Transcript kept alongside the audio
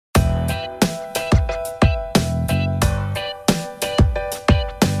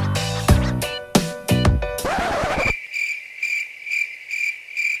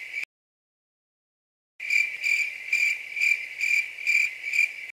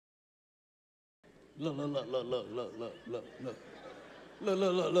Look, look, look, look, look, look, look, look, look. Look,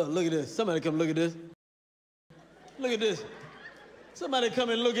 look, look, look, look at this. Somebody come look at this. Look at this. Somebody come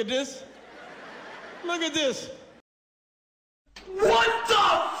and look at this. Look at this. What the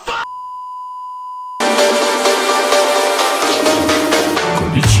fuck?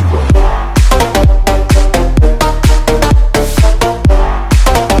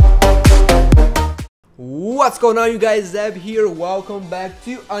 What's going on, you guys? Zeb here. Welcome back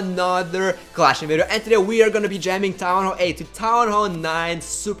to another Clashing video, and today we are going to be jamming Town Hall 8 to Town Hall 9.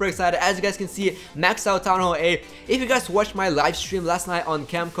 Super excited. As you guys can see, maxed out Town Hall 8. If you guys watched my live stream last night on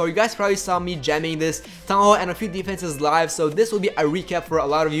KAMCORD, you guys probably saw me jamming this Town Hall and a few defenses live, so this will be a recap for a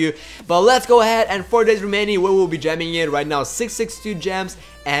lot of you. But let's go ahead, and 4 days remaining, we will be jamming it right now. 662 gems,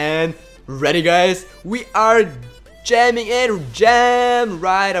 and ready, guys? We are jamming in, jam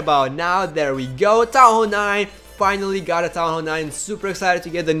right about now. There we go. Town Hall 9, finally got a Town Hall 9. Super excited to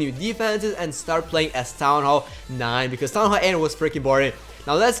get the new defenses and start playing as Town Hall 9 because Town Hall 8 was freaking boring.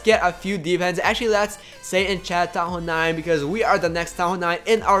 Now let's get a few defenses. Actually, let's say in chat Town Hall 9 because we are the next Town Hall 9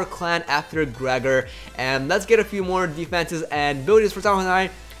 in our clan after Gregor. And let's get a few more defenses and abilities for Town Hall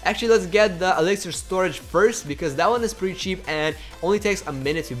 9. Actually, let's get the elixir storage first because that one is pretty cheap and only takes a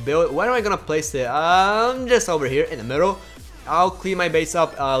minute to build. Where am I gonna place it? Just over here in the middle. I'll clean my base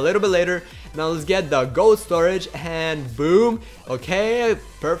up a little bit later. Now let's get the gold storage and boom. Okay,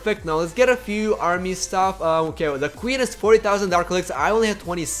 perfect. Now let's get a few army stuff. Okay, the queen is 40,000 dark elixir. I only have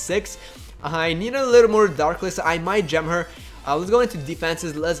 26. I need a little more dark elixir. I might gem her. Let's go into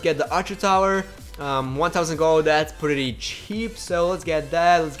defenses. Let's get the archer tower. 1000 gold, that's pretty cheap, so let's get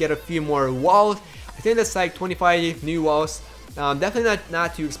that. Let's get a few more walls. I think that's like 25 new walls. Definitely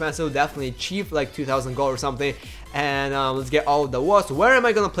not too expensive, definitely cheap, like 2000 gold or something. And let's get all of the walls. Where am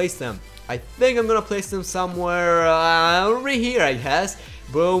I gonna place them? I think I'm gonna place them somewhere over here, I guess.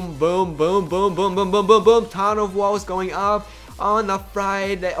 Boom, boom, boom, boom, boom, boom, boom, boom, boom. Ton of walls going up on a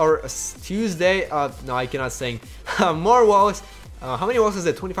Friday or a Tuesday. No, I cannot sing. More walls. How many walls is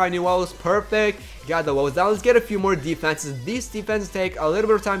it? 25 new walls. Perfect. Got the walls down. Let's get a few more defenses. These defenses take a little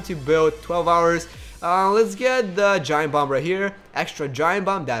bit of time to build, 12 hours. Let's get the giant bomb right here. Extra giant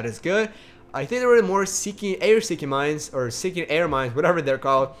bomb. That is good. I think there were more air seeking mines or seeking air mines, whatever they're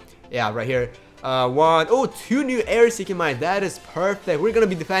called. Yeah, right here. Two new air seeking mines. That is perfect. We're gonna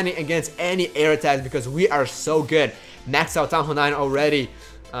be defending against any air attacks because we are so good. Maxed out Town Hall 9 already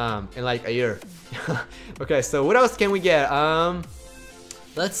in like a year. Okay, so what else can we get?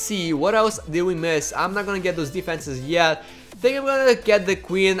 Let's see, what else did we miss? I'm not gonna get those defenses yet. I think I'm gonna get the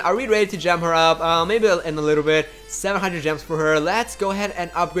queen. Are we ready to gem her up? Maybe in a little bit. 700 gems for her. Let's go ahead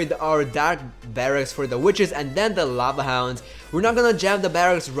and upgrade our dark barracks for the witches and then the lava hounds. We're not gonna gem the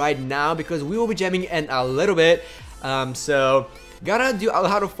barracks right now because we will be gemming in a little bit. So gotta do a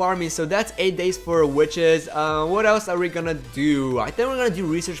lot of farming, so that's 8 days for witches. What else are we gonna do? I think we're gonna do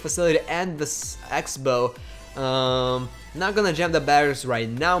research facility and the expo. Not gonna gem the barracks right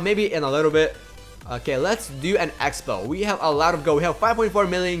now, maybe in a little bit. Okay, let's do an expo. We have a lot of gold. We have 5.4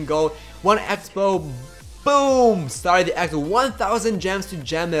 million gold. One expo. Boom! Started the expo. 1,000 gems to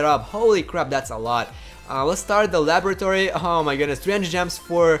gem it up. Holy crap, that's a lot. Let's start the laboratory. Oh my goodness, 300 gems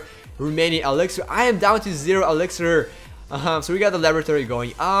for remaining elixir. I am down to 0 elixir. So we got the laboratory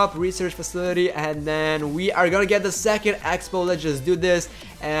going up, research facility, and then we are gonna get the second expo. Let's just do this,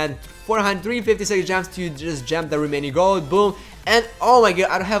 and 356 gems to just gem the remaining gold. Boom. And oh my god,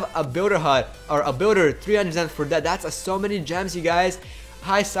 I don't have a builder hut or a builder. 300 gems for that. That's so many gems, you guys.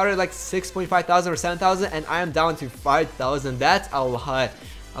 I started like 6.5 thousand or 7,000, and I am down to 5,000. That's a lot.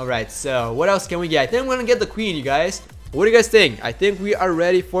 Alright, so what else can we get? I think I'm gonna get the queen, you guys. What do you guys think? I think we are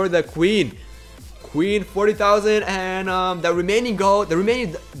ready for the queen. Queen, 40,000, and the remaining gold, the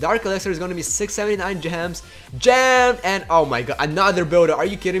remaining dark elixir is going to be 679 gems. Gem, and oh my god, another builder. Are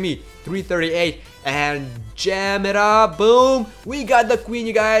you kidding me? 338, and gem it up. Boom, we got the queen,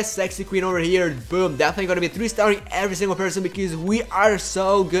 you guys. Sexy queen over here. Boom, definitely going to be 3-starring every single person because we are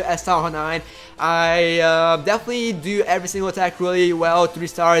so good at Town Hall 9. I definitely do every single attack really well, 3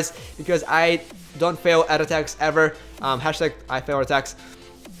 stars, because I don't fail at attacks ever. Hashtag I fail attacks.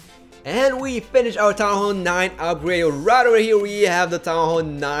 And we finished our Town Hall 9 upgrade. Right over here we have the Town Hall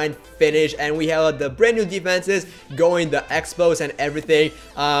 9 finish, and we have the brand new defenses going, the expos and everything.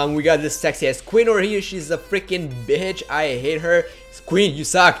 We got this sexy ass queen over here. She's a freaking bitch. I hate her. Queen, you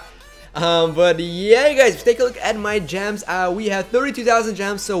suck. But yeah, you guys, take a look at my gems. We have 32,000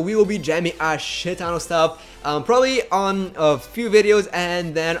 gems, so we will be jamming a shit ton of stuff. Probably on a few videos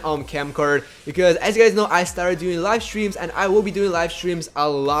and then on KAMCORD, because as you guys know, I started doing live streams and I will be doing live streams a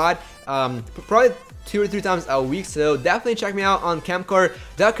lot. Probably 2 or 3 times a week, so definitely check me out on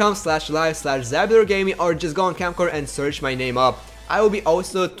camcord.com/live/zabulorgaming, or just go on Camcord and search my name up. I will be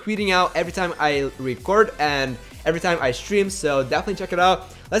also tweeting out every time I record and every time I stream, so definitely check it out.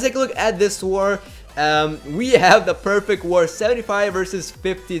 Let's take a look at this war. We have the perfect war, 75 versus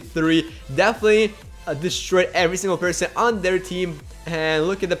 53. Definitely destroyed every single person on their team, and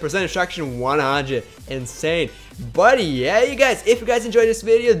look at the percentage traction, 100. Insane. But yeah, you guys, if you guys enjoyed this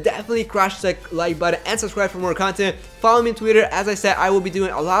video, definitely crush the like button and subscribe for more content. Follow me on Twitter. As I said, I will be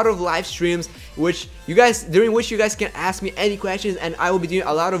doing a lot of live streams during which you guys can ask me any questions, and I will be doing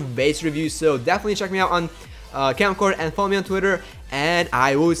a lot of base reviews, so definitely check me out on KAMCORD and follow me on Twitter, and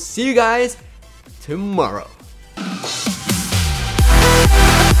I will see you guys tomorrow.